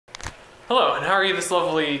Hello, and how are you this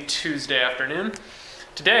lovely Tuesday afternoon?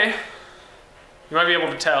 Today, you might be able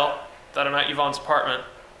to tell that I'm at Yvonne's apartment.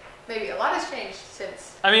 Maybe a lot has changed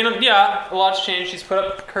since. I mean, yeah, a lot's changed. She's put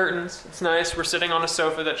up curtains. It's nice. We're sitting on a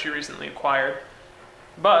sofa that she recently acquired.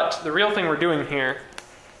 But the real thing we're doing here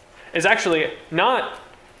is actually not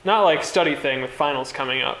like study thing with finals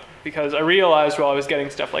coming up, because I realized while I was getting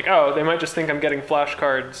stuff like, oh, they might just think I'm getting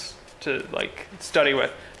flashcards to like study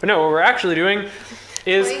with. But no, what we're actually doing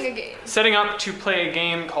is setting up to play a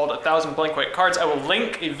game called 1,000 Blank White Cards. I will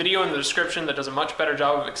link a video in the description that does a much better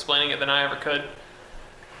job of explaining it than I ever could.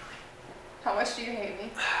 How much do you hate me?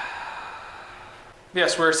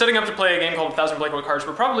 Yes, we're setting up to play a game called 1,000 Blank White Cards.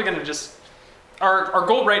 We're probably going to just... Our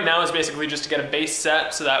goal right now is basically just to get a base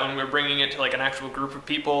set so that when we're bringing it to like an actual group of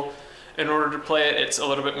people, in order to play it, it's a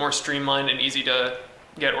little bit more streamlined and easy to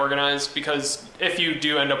get organized. Because if you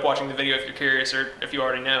do end up watching the video, if you're curious or if you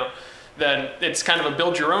already know, then it's kind of a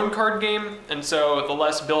build your own card game, and so the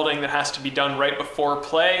less building that has to be done right before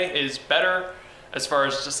play is better as far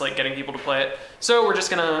as just like getting people to play it. So we're just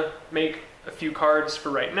gonna make a few cards for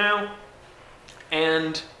right now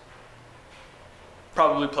and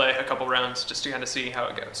probably play a couple rounds just to kind of see how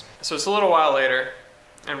it goes. So it's a little while later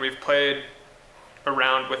and we've played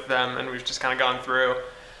around with them and we've just kind of gone through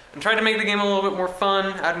and tried to make the game a little bit more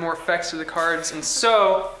fun, add more effects to the cards. And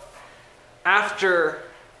so after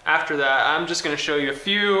that, I'm just going to show you a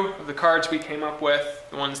few of the cards we came up with,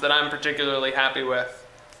 the ones that I'm particularly happy with.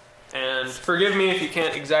 And forgive me if you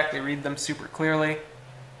can't exactly read them super clearly,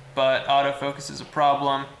 but autofocus is a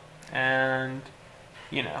problem, and,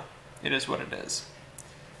 you know, it is what it is.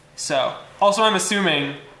 So, also I'm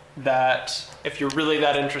assuming that if you're really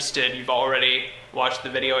that interested, you've already watched the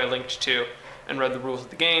video I linked to and read the rules of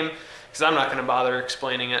the game, because I'm not going to bother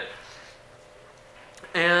explaining it.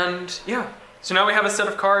 And, yeah. So now we have a set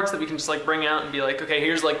of cards that we can just like bring out and be like, okay,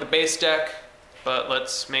 here's like the base deck, but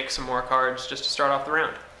let's make some more cards just to start off the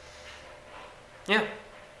round. Yeah.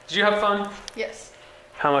 Did you have fun? Yes.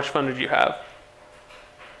 How much fun did you have?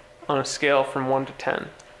 On a scale from 1 to 10.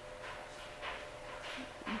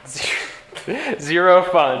 0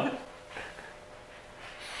 fun.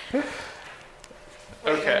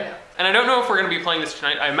 Okay. And I don't know if we're going to be playing this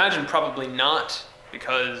tonight. I imagine probably not,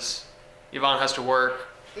 because Yvonne has to work.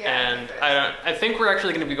 Yeah, and I think we're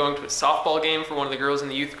actually going to be going to a softball game for one of the girls in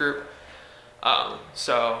the youth group.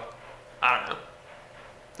 So, I don't know.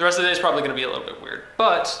 The rest of the day is probably going to be a little bit weird.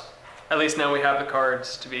 But, at least now we have the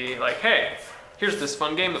cards to be like, hey, here's this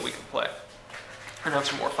fun game that we can play. And have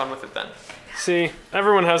some more fun with it then. See,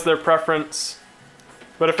 everyone has their preference.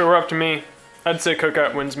 But if it were up to me, I'd say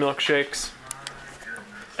Cookout wins milkshakes.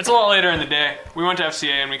 It's a lot later in the day. We went to FCA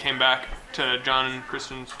and we came back to John and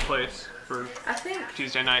Kristen's place. I think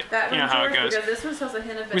Tuesday night, that you know how it goes. This one has a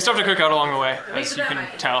hint of we stopped at Cookout along the way, as you can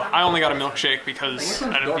tell. I only got a milkshake because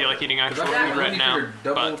I didn't feel like eating actual food right now.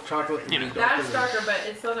 But, you know. That's darker, but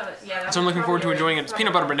it's still not, yeah. So I'm looking forward to enjoying it. It's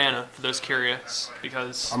peanut butter banana, for those curious,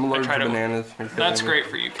 because I'm allergic to bananas. That's great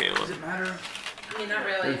for you, Caleb. Does it matter? I mean, not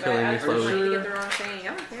really, but killing me I was slowly. trying to get the wrong thing. I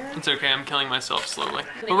don't care. It's okay, I'm killing myself slowly.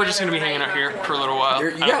 But we're just going to be hanging out here for a little while.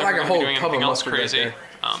 You got like a whole tub of mustard crazy. Right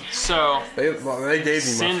so, they gave me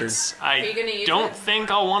since mustard. I don't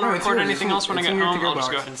think I'll want to record anything else when I get home, I'll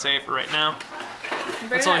just go ahead and say it for right now.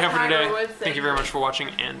 That's all I have for today. Thank you very much for watching,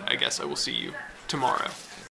 and I guess I will see you tomorrow.